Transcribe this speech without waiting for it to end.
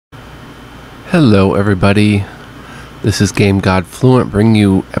Hello everybody, this is Game God Fluent bringing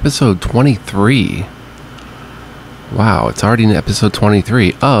you episode 23. Wow, it's already in episode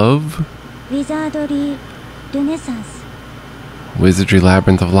 23 of Wizardry Renaissance. Wizardry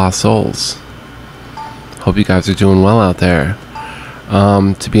Labyrinth of Lost Souls. Hope you guys are doing well out there.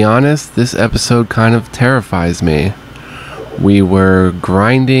 To be honest, this episode kind of terrifies me. We were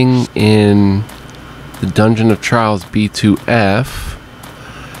grinding in the Dungeon of Trials B2F.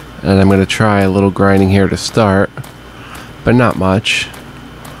 And I'm going to try a little grinding here to start, but not much.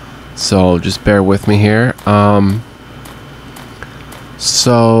 So just bear with me here.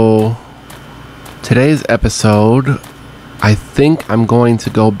 So today's episode, I think I'm going to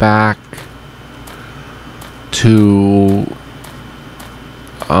go back to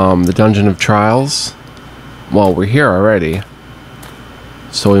the Dungeon of Trials. Well, we're here already,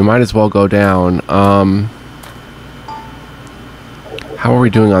 so we might as well go down. How are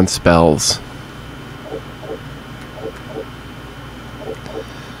we doing on spells?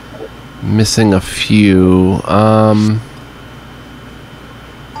 Missing a few.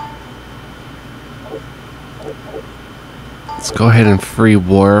 Let's go ahead and free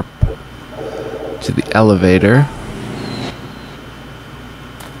warp to the elevator.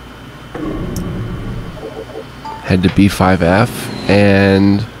 Head to B5F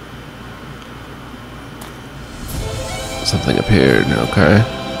and something appeared, okay.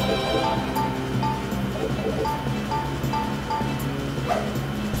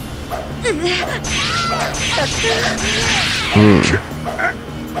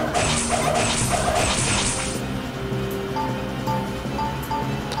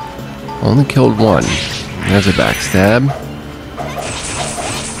 Only killed one. There's a backstab.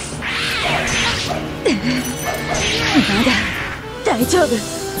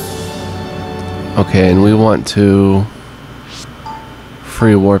 Okay, and we want to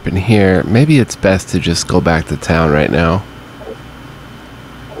free warp in here. Maybe it's best to just go back to town right now.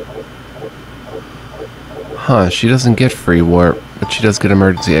 Huh, she doesn't get free warp, but she does get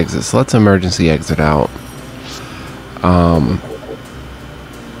emergency exit. So let's emergency exit out.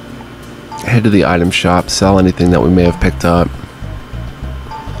 Head to the item shop, sell anything that we may have picked up.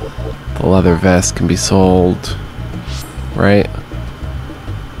 The leather vest can be sold, right?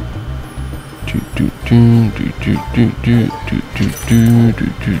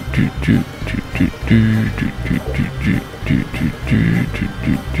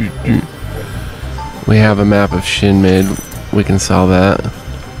 We have a map of Shinmid. We can sell that.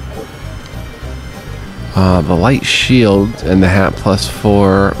 The light shield and the hat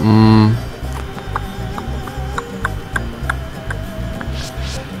 +4.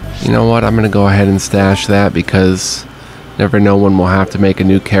 You know what? I'm gonna go ahead and stash that because never know when we'll have to make a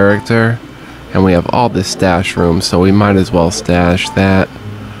new character. And we have all this stash room, so we might as well stash that.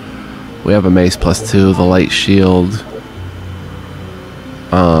 We have a mace +2, the light shield.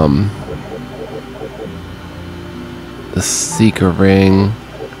 The seeker ring.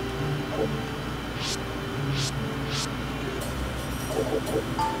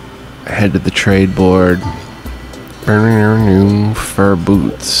 Head to the trade board. Fur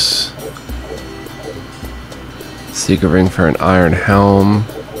boots. Seeker ring for an iron helm.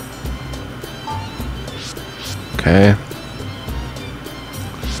 Okay.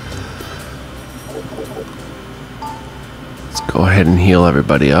 Let's go ahead and heal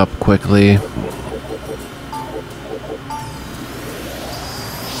everybody up quickly.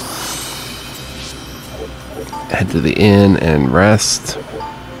 Head to the inn and rest.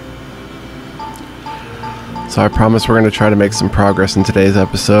 So I promise we're going to try to make some progress in today's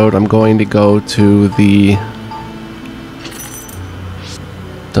episode. I'm going to go to the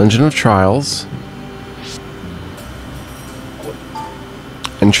Dungeon of Trials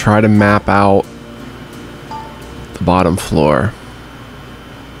and try to map out the bottom floor.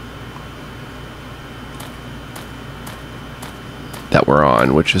 That we're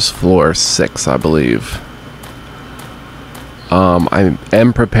on, which is floor 6, I believe. I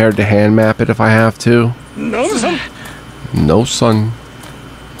am prepared to hand map it if I have to. No, son. No, son.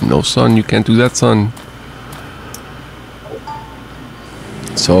 No, son. You can't do that, son.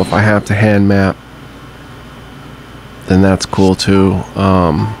 So if I have to hand map, then that's cool too.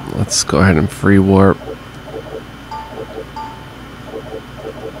 Let's go ahead and free warp.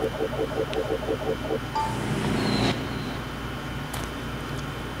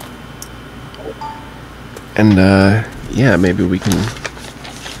 And yeah, maybe we can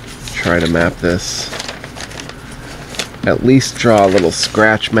try to map this. At least draw a little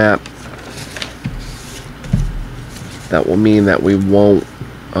scratch map. That will mean that we won't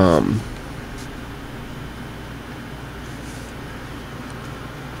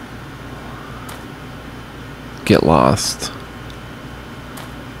get lost.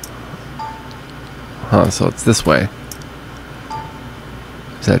 Huh, so it's this way.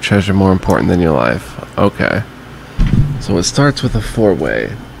 Is that treasure more important than your life? Okay. So it starts with a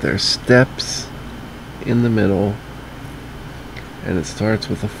four-way. There's steps in the middle, and it starts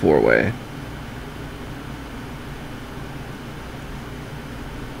with a four-way.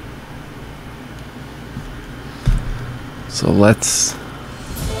 So let's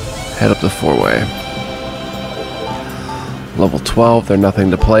head up the four-way. Level 12, they're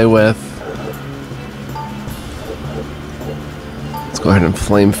nothing to play with. Let's go ahead and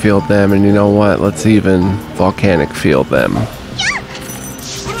flame field them, and you know what? Let's even volcanic field them.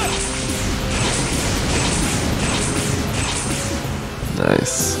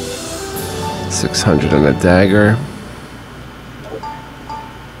 Nice. 600 and a dagger.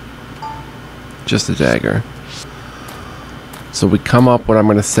 Just a dagger. So we come up, what I'm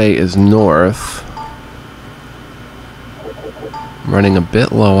going to say is north. I'm running a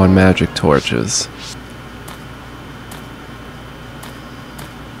bit low on magic torches.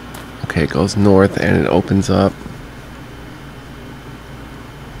 Okay, it goes north and it opens up.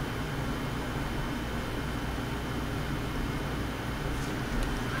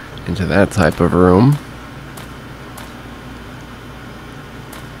 Into that type of room.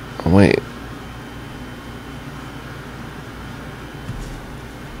 Oh, wait.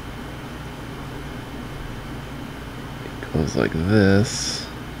 It goes like this.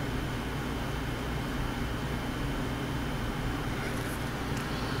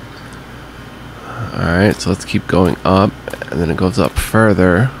 Alright, so let's keep going up, and then it goes up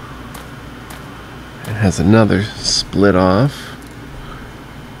further. It has another split off.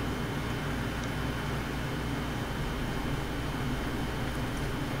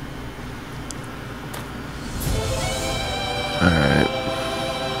 Alright.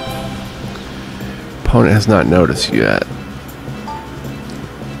 Opponent has not noticed yet.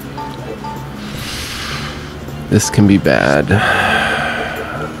 This can be bad.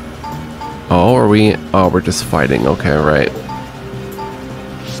 Oh, are we? Oh, we're just fighting. Okay, right.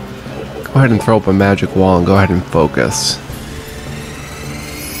 Go ahead and throw up a magic wall and go ahead and focus.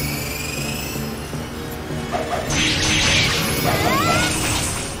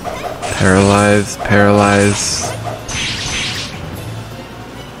 Paralyze, paralyze.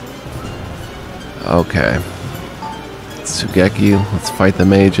 Okay. Sugeki, let's fight the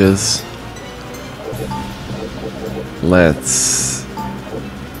mages. Let's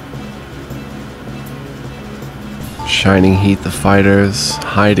Shining Heat the fighters.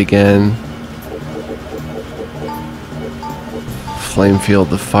 Hide again. Flame Field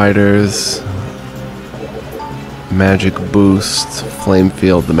the fighters. Magic Boost. Flame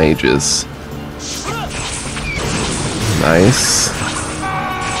Field the mages. Nice.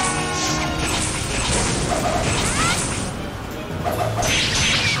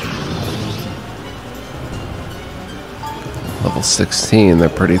 Level 16, they're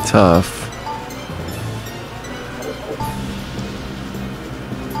pretty tough.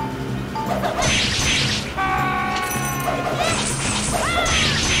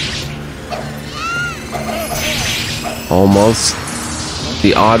 Almost.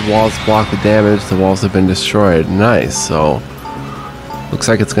 The odd walls block the damage. The walls have been destroyed. Nice. So, looks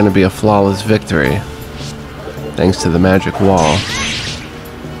like it's going to be a flawless victory. Thanks to the magic wall.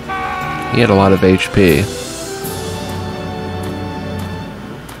 He had a lot of HP.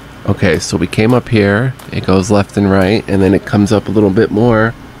 Okay, so we came up here. It goes left and right. And then it comes up a little bit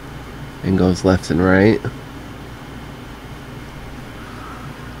more. And goes left and right.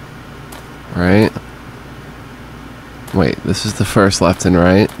 Right. Wait, this is the first left and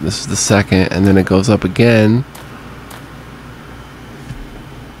right. This is the second, and then it goes up again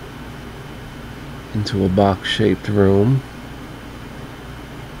into a box-shaped room.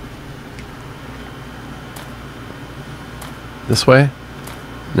 This way?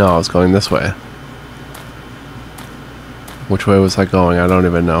 No, I was going this way. Which way was I going? I don't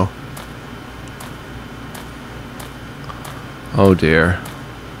even know. Oh dear.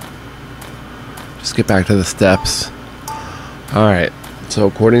 Just get back to the steps. Alright, so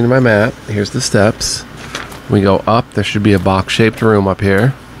according to my map, here's the steps. We go up, there should be a box-shaped room up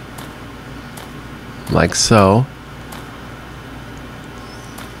here. Like so.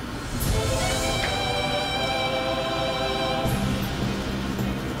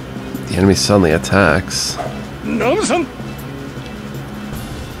 The enemy suddenly attacks. Notice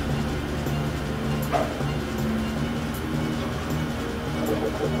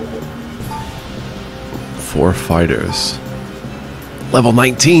 4 fighters. Level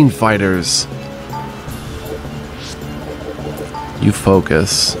 19 fighters. You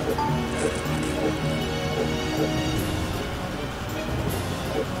focus.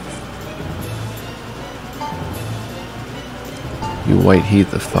 You white heat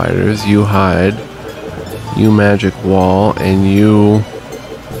the fighters. You hide. You magic wall. And you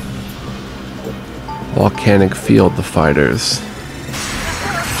volcanic field the fighters.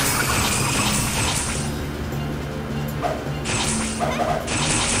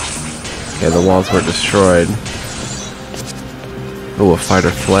 Okay, the walls were destroyed. Oh, a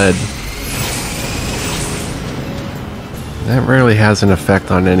fighter fled. That rarely has an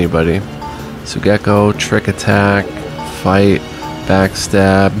effect on anybody. Sugeko, trick attack, fight,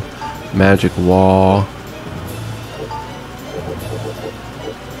 backstab, magic wall.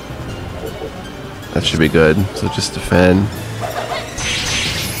 That should be good. So just defend.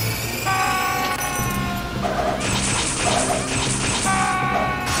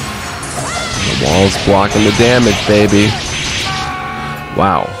 The wall's blocking the damage, baby.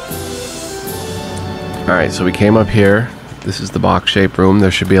 Wow. Alright, so we came up here. This is the box-shaped room.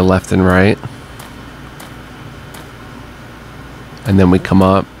 There should be a left and right. And then we come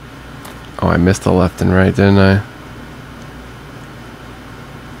up. Oh, I missed the left and right, didn't I?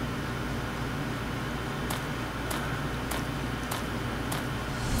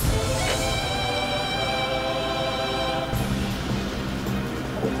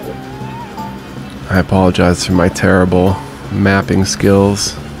 I apologize for my terrible mapping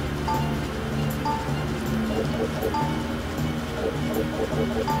skills.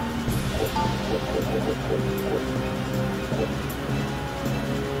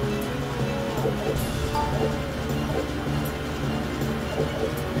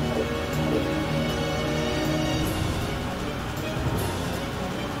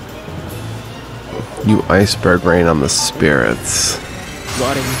 You iceberg rain on the spirits.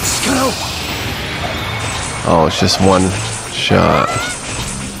 Oh, it's just one shot.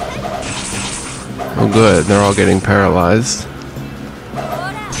 Oh good, they're all getting paralyzed.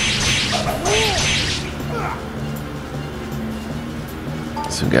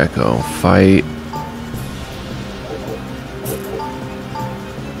 Sugeko, fight.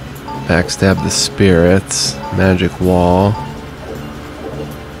 Backstab the spirits. Magic wall.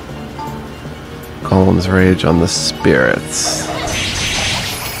 Golem's rage on the spirits.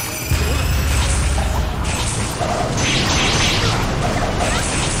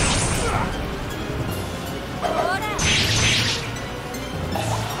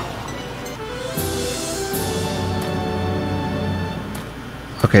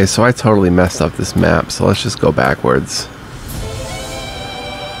 Okay, so I totally messed up this map, so let's just go backwards.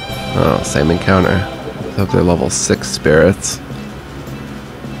 Oh, same encounter. Except they're level 6 spirits.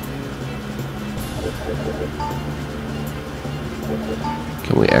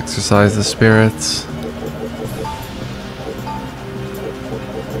 Can we exercise the spirits?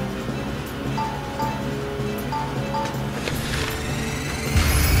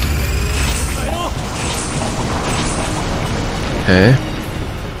 Okay.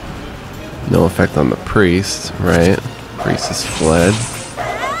 No effect on the priest, right? Priest is fled.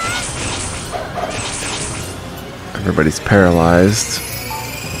 Everybody's paralyzed.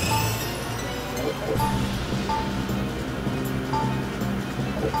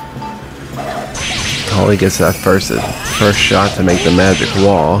 Holly gets that first shot to make the magic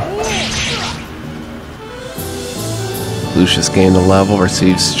wall. Lucius gained a level,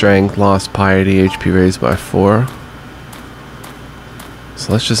 received strength, lost piety, HP raised by 4.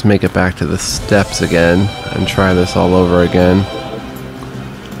 So let's just make it back to the steps again and try this all over again.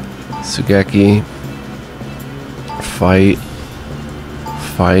 Sugeki. Fight.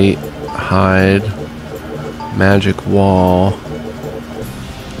 Fight. Hide. Magic wall.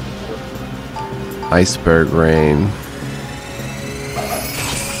 Iceberg rain.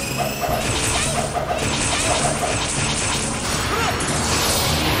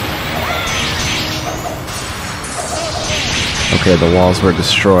 Okay, the walls were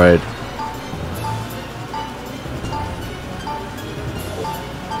destroyed.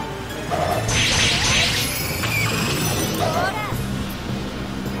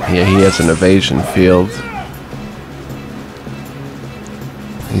 Yeah, he has an evasion field.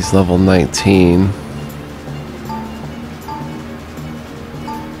 He's level 19.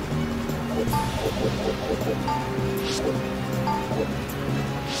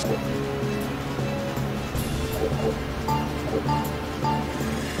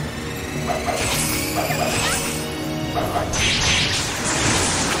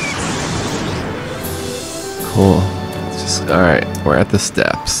 Cool. Alright, we're at the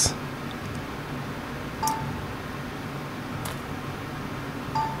steps.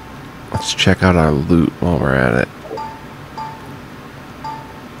 Let's check out our loot while we're at it.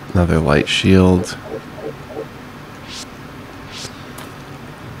 Another light shield.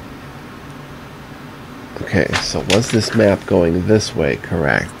 Okay, so was this map going this way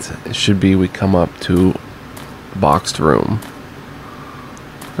correct? It should be we come up to a boxed room.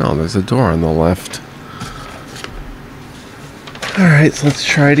 No, there's a door on the left. Alright, so let's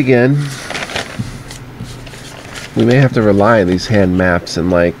try it again. We may have to rely on these hand maps and,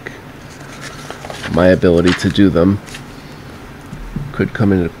 like, my ability to do them. Could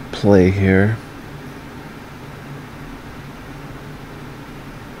come into play here.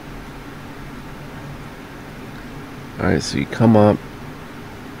 Alright, so you come up,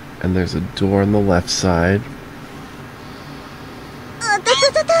 and there's a door on the left side.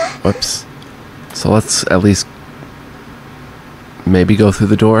 Whoops. So let's at least maybe go through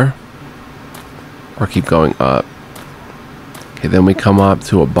the door, or keep going up. Okay, then we come up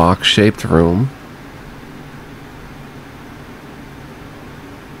to a box-shaped room.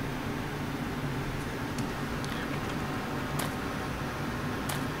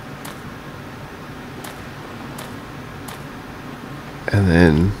 And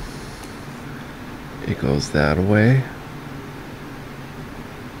then it goes that way.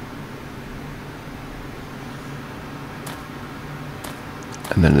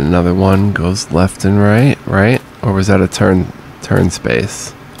 And then another one goes left and right, right? Or was that a turn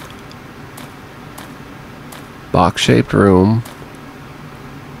space? Box-shaped room.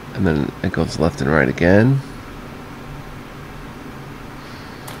 And then it goes left and right again.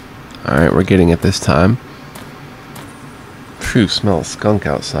 Alright, we're getting it this time. Phew, smell of skunk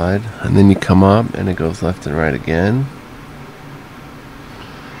outside. And then you come up and it goes left and right again.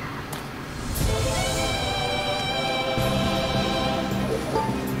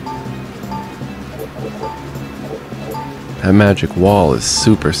 That magic wall is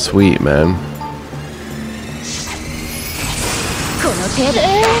super sweet, man.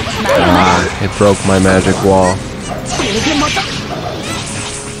 Ah, it broke my magic wall.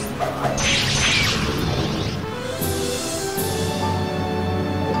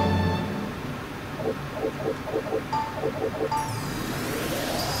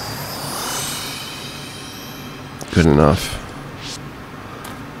 Good enough.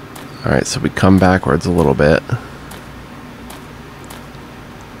 Alright, so we come backwards a little bit.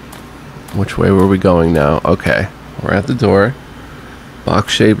 Which way were we going now? Okay, we're at the door.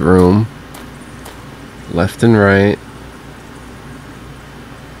 Box-shaped room. Left and right.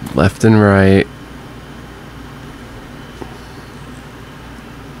 Left and right.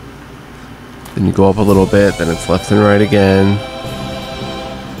 Then you go up a little bit, then it's left and right again.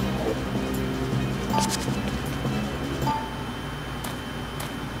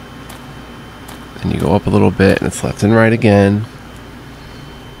 Then you go up a little bit, and it's left and right again.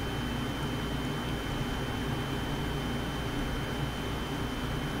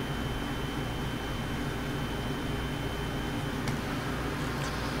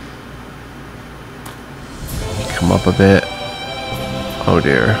 Come up a bit. Oh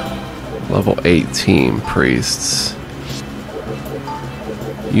dear. Level 18 priests.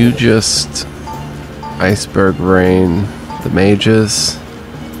 You just iceberg rain the mages.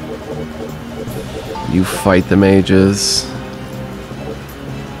 You fight the mages.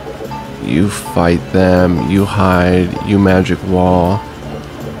 You fight them. You hide. You magic wall.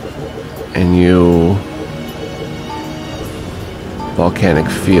 And you volcanic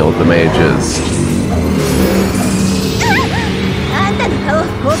field the mages.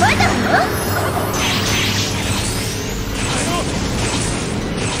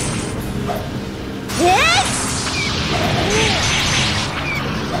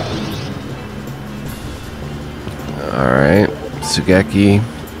 Alright, Sugeki,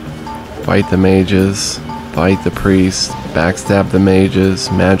 fight the mages, fight the priest, backstab the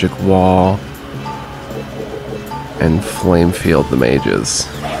mages, magic wall, and flame field the mages.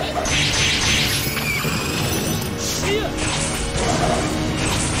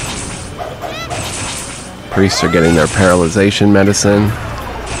 Priests are getting their paralyzation medicine.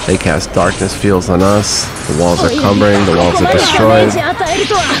 They cast darkness fields on us. The walls are cumbering, the walls are destroyed.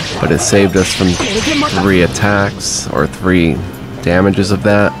 But it saved us from 3 attacks, or 3 damages of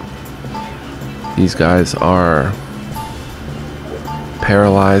that. These guys are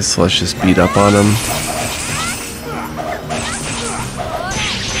paralyzed, so let's just beat up on them.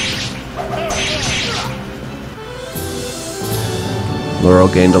 Laurel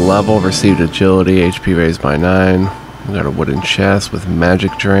gained a level, received agility, HP raised by 9. We got a wooden chest with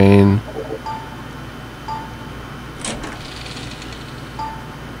magic drain.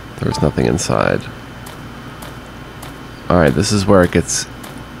 There's nothing inside. Alright, this is where it gets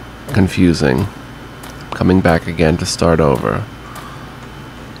confusing. Coming back again to start over.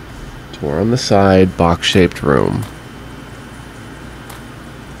 Door on the side, box-shaped room.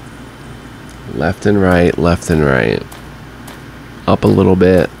 Left and right, left and right. Up a little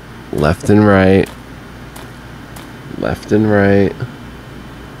bit. Left and right. Left and right.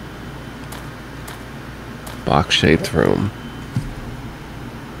 Box-shaped room.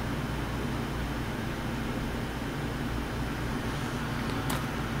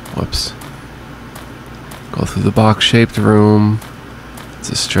 Whoops. Go through the box-shaped room.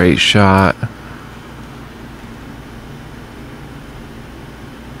 It's a straight shot.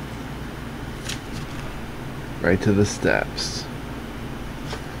 Right to the steps.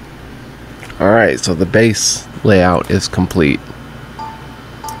 Alright, so the base layout is complete.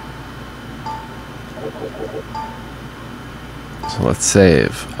 So let's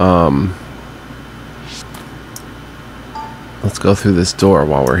save. Let's go through this door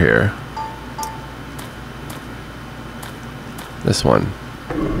while we're here. This one.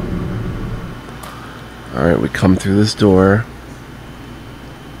 Alright, we come through this door.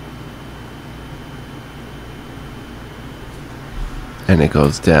 And it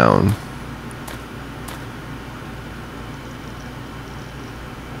goes down.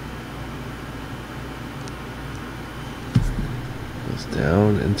 Goes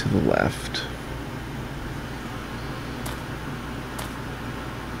down and to the left.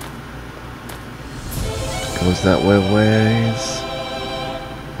 Goes that way ways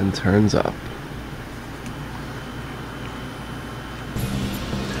and turns up.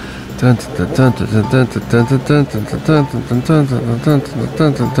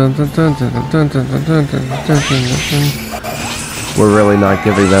 We're really not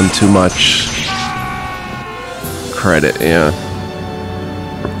giving them too much credit, yeah.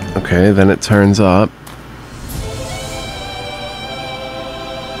 Okay, then it turns up.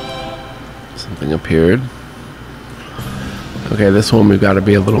 Something appeared. Okay, this one we've got to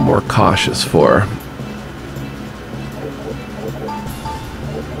be a little more cautious for.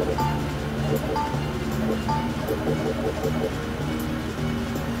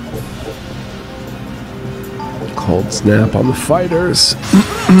 Cold snap on the fighters.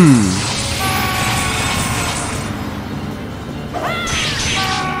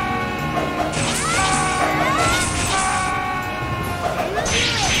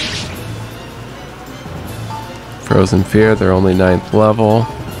 Frozen Fear, they're only 9th level.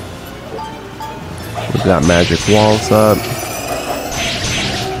 We've got magic walls up.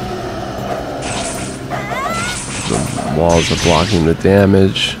 The walls are blocking the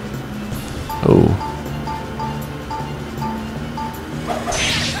damage. Oh.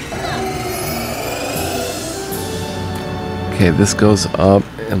 Okay, this goes up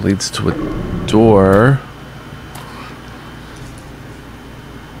and leads to a door.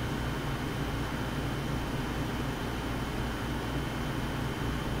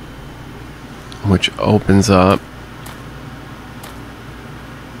 Which opens up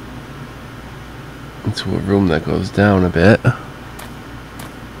into a room that goes down a bit.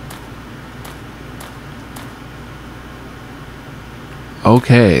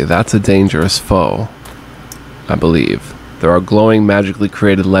 Okay, that's a dangerous foe, I believe. There are glowing, magically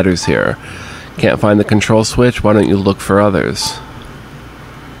created letters here. Can't find the control switch? Why don't you look for others?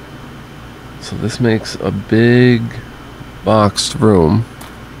 So this makes a big boxed room.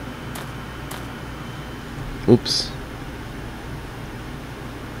 Oops.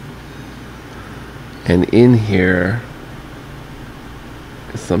 And in here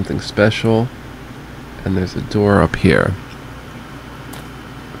is something special, and there's a door up here.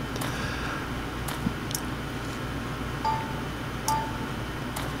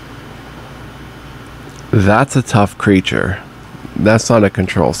 That's a tough creature. That's not a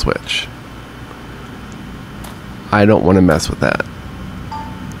control switch. I don't want to mess with that.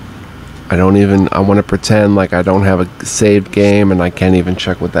 I want to pretend like I don't have a saved game and I can't even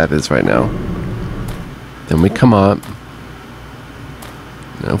check what that is right now. Then we come up.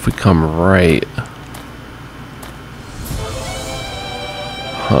 Now if we come right.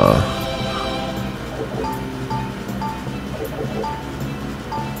 Huh.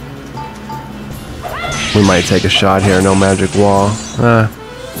 We might take a shot here. No magic wall.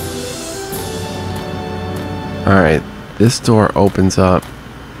 Alright. This door opens up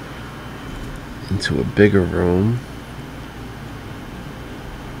into a bigger room,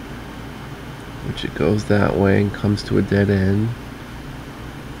 which it goes that way and comes to a dead end,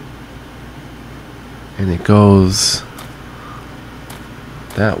 and it goes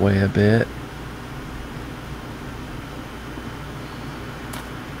that way a bit,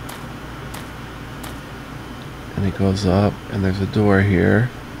 and it goes up, and there's a door here,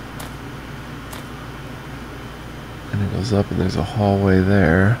 and it goes up and there's a hallway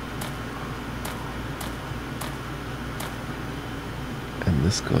there. And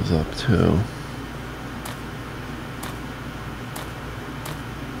this goes up too.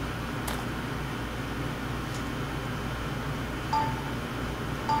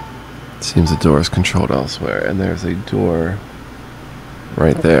 Seems the door is controlled elsewhere, and there's a door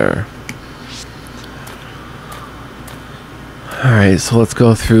right there. Alright, so let's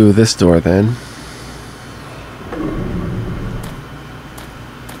go through this door then.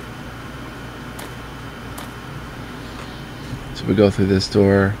 So we go through this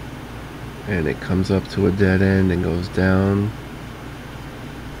door, and it comes up to a dead end and goes down.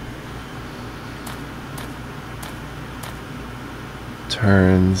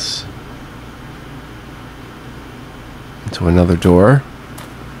 Turns into another door.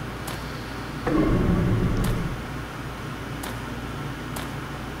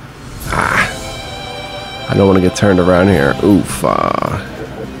 I don't want to get turned around here. Oof.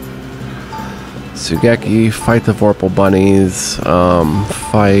 Sugeki, fight the Vorpal bunnies.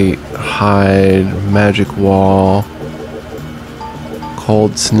 Fight, hide, magic wall.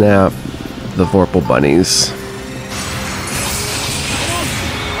 Cold snap the Vorpal bunnies.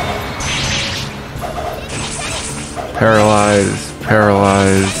 Paralyzed,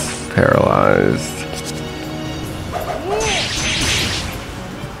 paralyzed, paralyzed.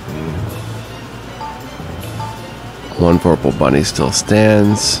 One Vorpal bunny still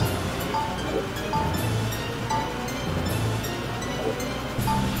stands.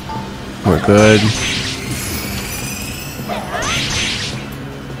 We're good.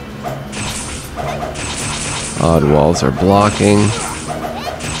 Odd walls are blocking.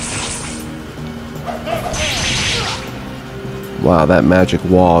 Wow, that magic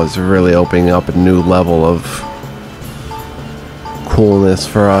wall is really opening up a new level of coolness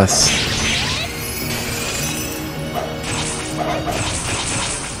for us.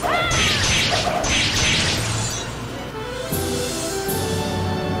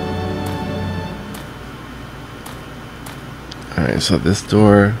 Alright, so this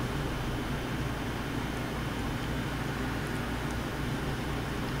door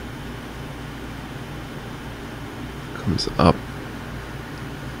comes up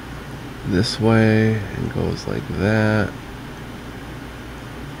this way and goes like that.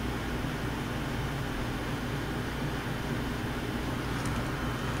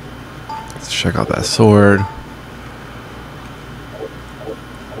 Let's check out that sword.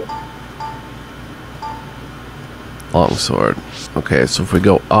 Long sword. Okay, so if we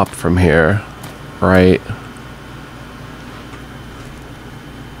go up from here, right,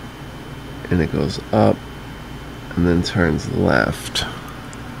 and it goes up and then turns left.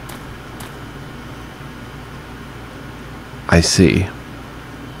 I see.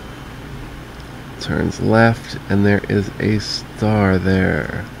 Turns left and there is a star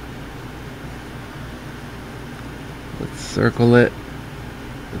there. Let's circle it.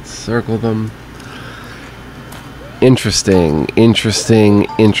 Let's circle them. Interesting, interesting,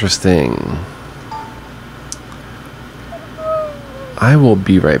 interesting. I will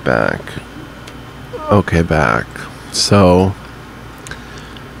be right back. Okay, back. So,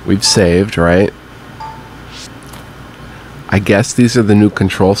 we've saved, right? I guess these are the new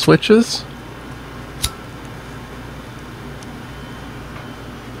control switches.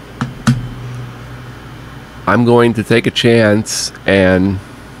 I'm going to take a chance and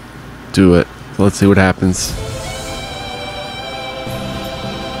do it. So let's see what happens.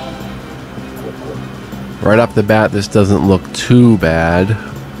 Right off the bat, this doesn't look too bad.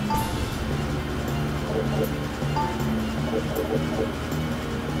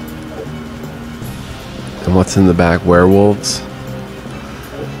 And what's in the back? Werewolves?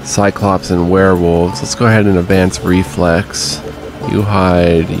 Cyclops and werewolves. Let's go ahead and advance reflex. You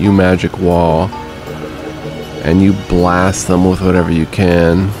hide, you magic wall. And you blast them with whatever you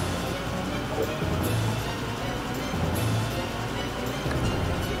can.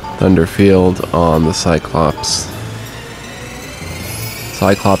 Thunderfield on the Cyclops.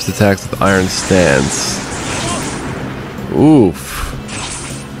 Cyclops attacks with Iron Stance. Oof.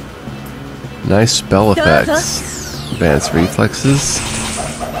 Nice spell effects. Advanced reflexes.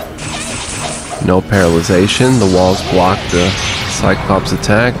 No paralyzation. The walls block the Cyclops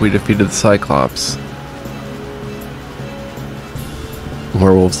attack. We defeated the Cyclops.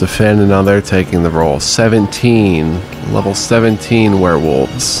 Werewolves defend, and now they're taking the roll. 17. Level 17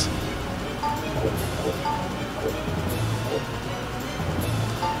 werewolves.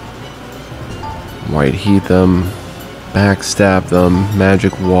 White heat them, backstab them,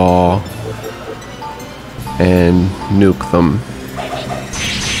 magic wall, and nuke them.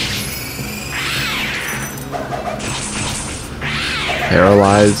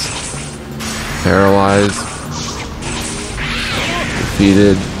 Paralyze, paralyze,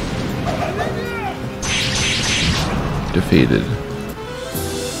 defeated, defeated.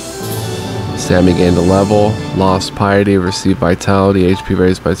 Sammy gained a level, lost piety, received vitality, HP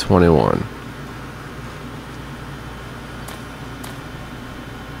raised by 21.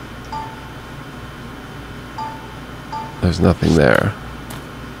 There's nothing there.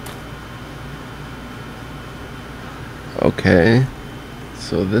 Okay,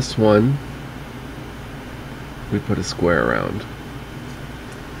 so this one we put a square around.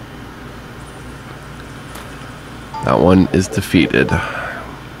 That one is defeated.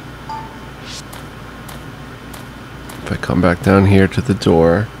 If I come back down here to the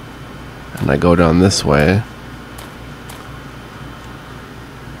door and I go down this way,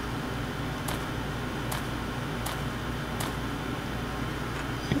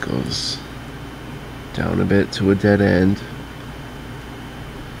 it goes down a bit to a dead end.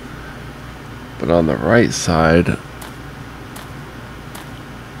 But on the right side,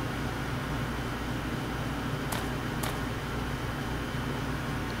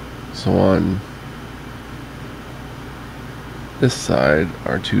 so on this side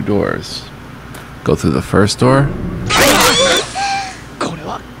are two doors. Go through the first door.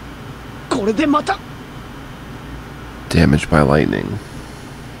 Damaged by lightning.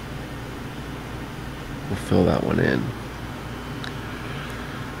 We'll fill that one in.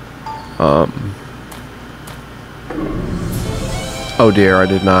 Oh dear, I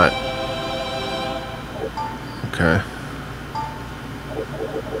did not. Okay.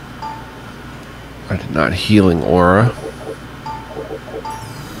 I did not healing aura.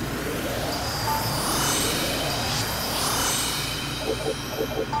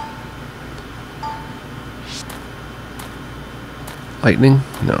 Lightning?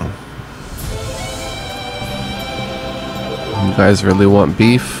 No. You guys really want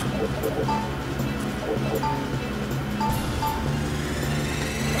beef?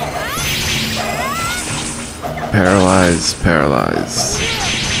 Paralyze, paralyze.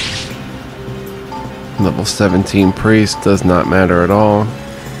 Level 17 priest does not matter at all.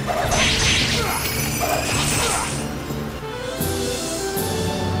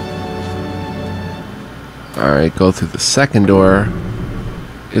 Alright, go through the second door.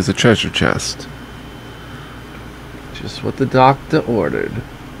 Is a treasure chest. Just what the doctor ordered.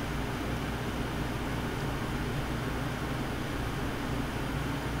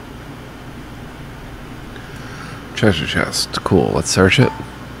 Treasure chest. Cool. Let's search it.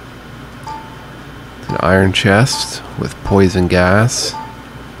 It's an iron chest with poison gas.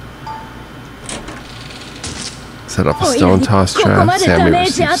 Set up a stone toss trap. Sammy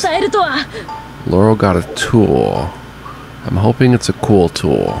receives. Laurel got a tool. I'm hoping it's a cool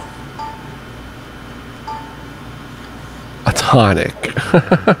tool. A tonic.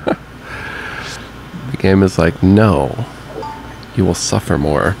 The game is like, no. You will suffer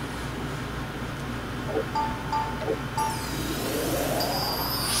more.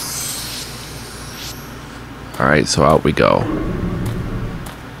 Alright, so out we go.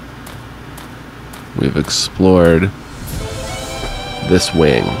 We've explored this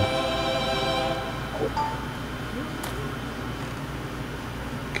wing.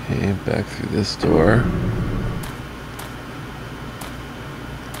 Okay, back through this door.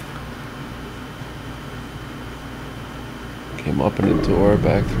 Came up in a door,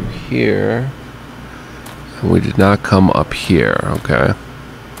 back through here. And we did not come up here, okay?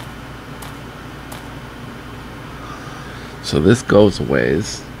 So this goes a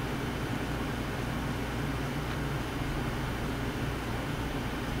ways.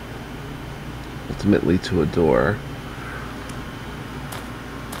 Ultimately to a door.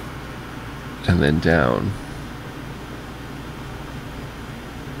 And then down.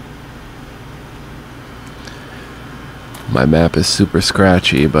 My map is super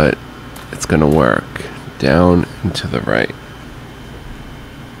scratchy, but it's gonna work. Down and to the right.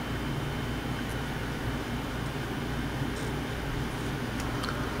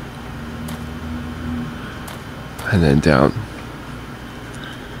 And then down.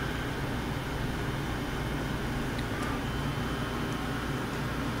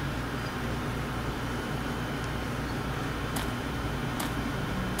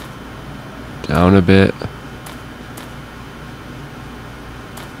 Down a bit.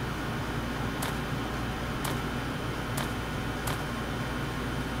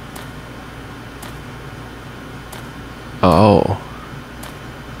 Oh.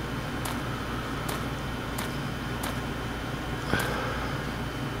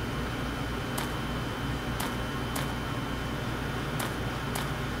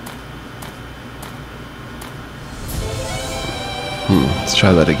 Let's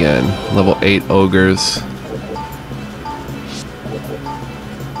try that again. Level 8 ogres.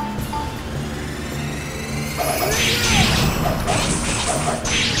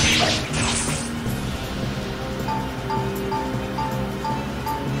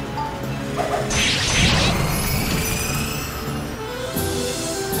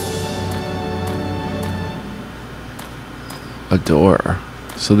 A door.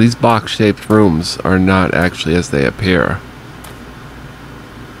 So these box-shaped rooms are not actually as they appear.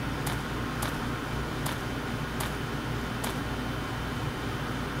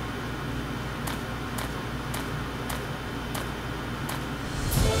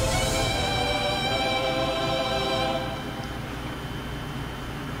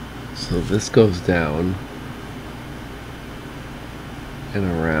 So this goes down and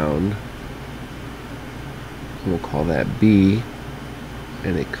around. We'll call that B.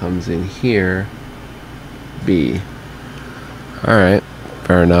 And it comes in here, B. Alright,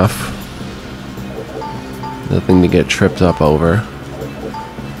 fair enough. Nothing to get tripped up over.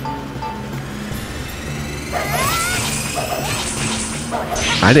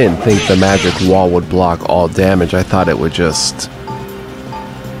 I didn't think the magic wall would block all damage. I thought it would just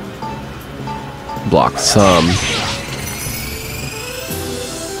block some.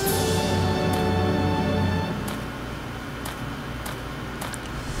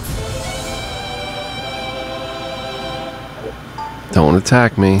 Don't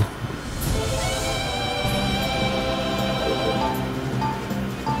attack me.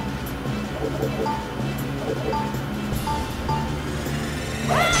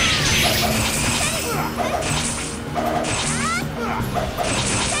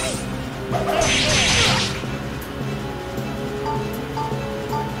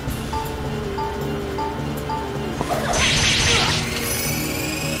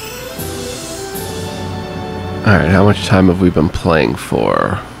 Alright, how much time have we been playing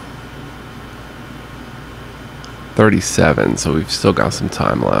for? 37, so we've still got some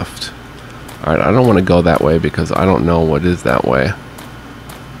time left. Alright, I don't want to go that way because I don't know what is that way.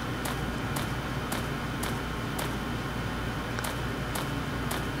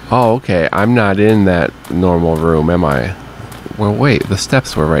 Oh, okay, I'm not in that normal room, am I? Well, wait, the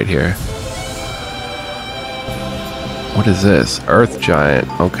steps were right here. What is this? Earth Giant,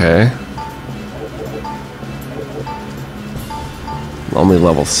 okay. Only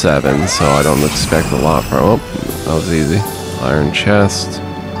level 7, so I don't expect a lot from. Oh, that was easy. Iron chest.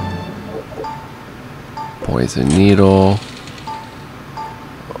 Poison needle.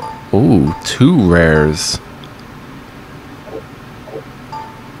 Ooh, 2 rares.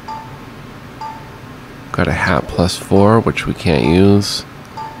 Got a hat +4, which we can't use.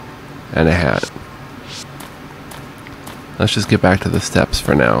 And a hat. Let's just get back to the steps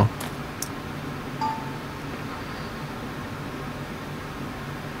for now.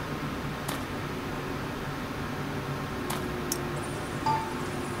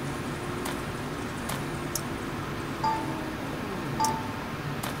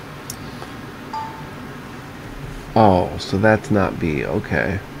 Oh, so that's not B,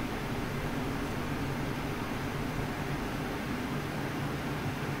 okay.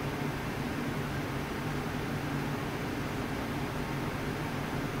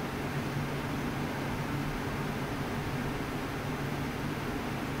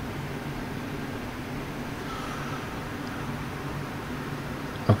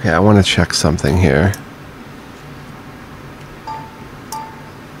 Okay, I want to check something here.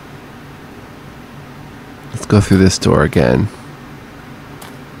 Let's go through this door again.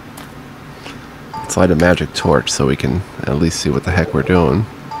 Let's light a magic torch so we can at least see what the heck we're doing.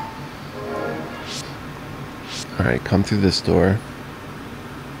 Alright, come through this door.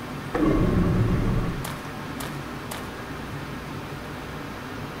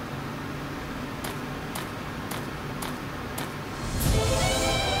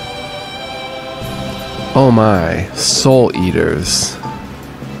 Oh my, soul eaters.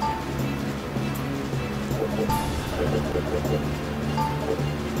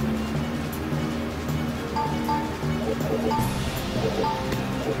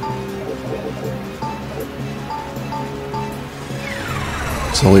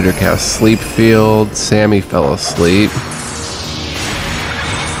 Soul Eater cast Sleep Field. Sammy fell asleep.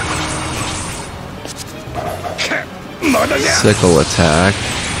 Sickle attack.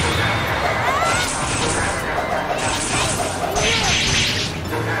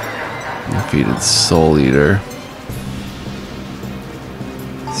 Defeated Soul Eater.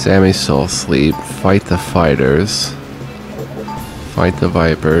 Sammy Soul Sleep. Fight the fighters. Fight the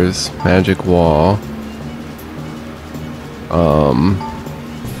vipers. Magic Wall.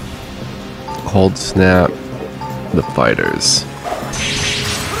 Cold Snap. The fighters.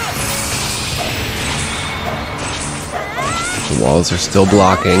 The walls are still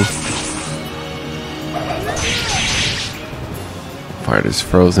blocking. Fighters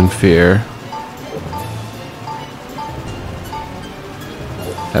froze in fear.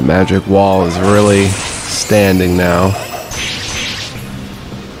 That magic wall is really standing now.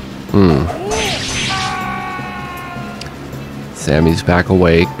 Sammy's back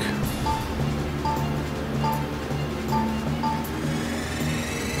awake.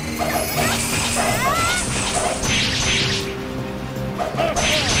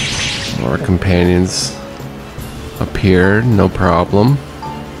 More companions appeared, no problem.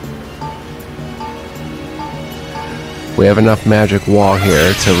 We have enough magic wall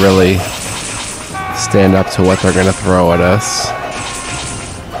here to really stand up to what they're going to throw at us.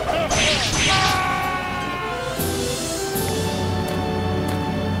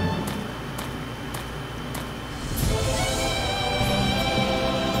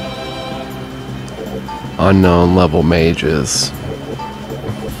 Unknown level mages.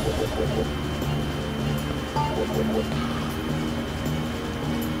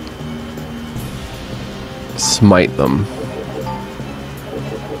 Smite them.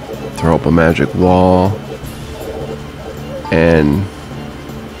 Throw up a magic wall and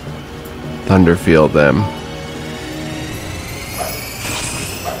thunderfield them.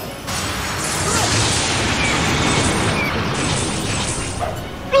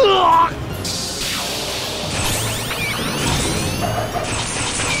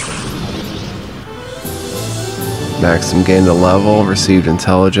 Maxim gained a level, received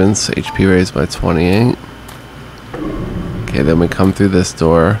intelligence, HP raised by 28. Okay, then we come through this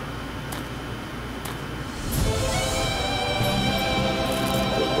door.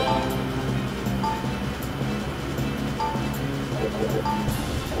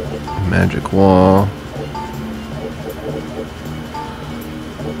 Magic wall.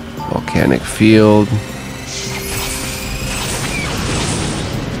 Volcanic field.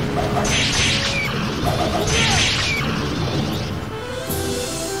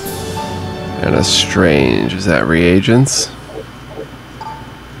 And a strange. Is that reagents?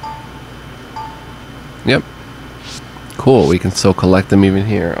 Yep. Cool, we can still collect them even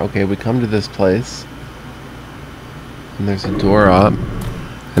here. Okay, we come to this place. And there's a door up.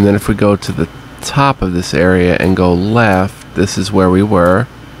 And then if we go to the top of this area and go left, this is where we were.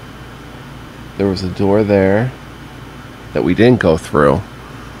 There was a door there that we didn't go through.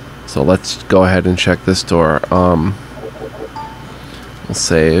 So let's go ahead and check this door. We'll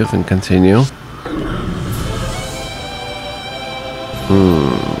save and continue.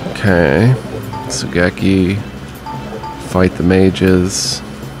 Okay. Sugeki. Fight the mages.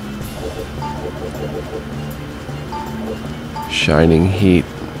 Shining heat.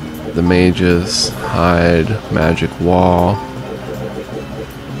 The mages. Hide. Magic wall.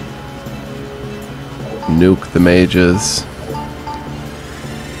 Nuke the mages.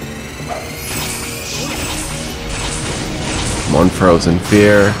 One frozen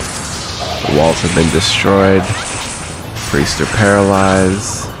fear. The walls have been destroyed. Priests are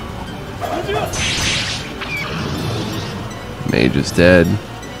paralyzed. Mage is dead.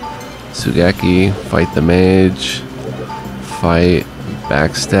 Sugeki, fight the mage. Fight,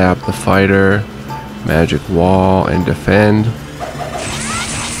 backstab the fighter. Magic wall and defend.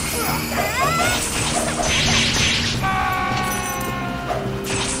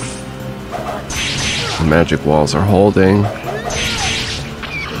 The magic walls are holding.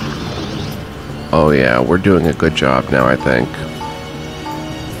 Oh yeah, we're doing a good job now, I think.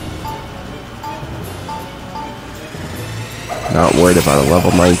 Not worried about a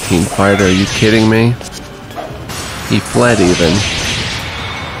level 19 fighter, are you kidding me? He fled even.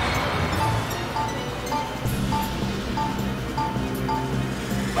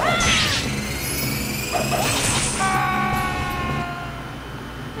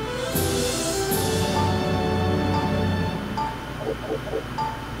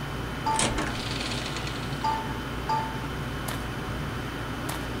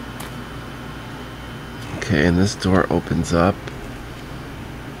 Okay, and this door opens up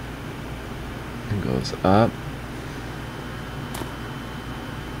and goes up.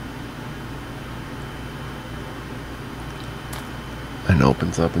 And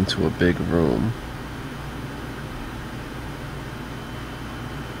opens up into a big room.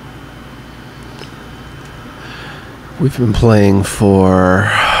 We've been playing for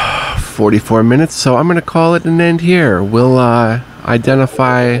 44 minutes, so I'm going to call it an end here. We'll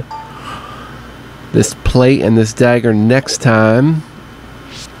identify this plate and this dagger next time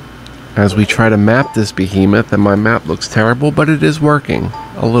as we try to map this behemoth. And my map looks terrible, but it is working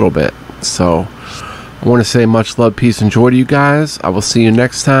a little bit. So I want to say much love, peace, and joy to you guys. I will see you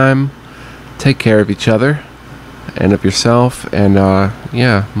next time. Take care of each other and of yourself. And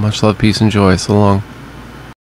yeah, much love, peace, and joy. So long.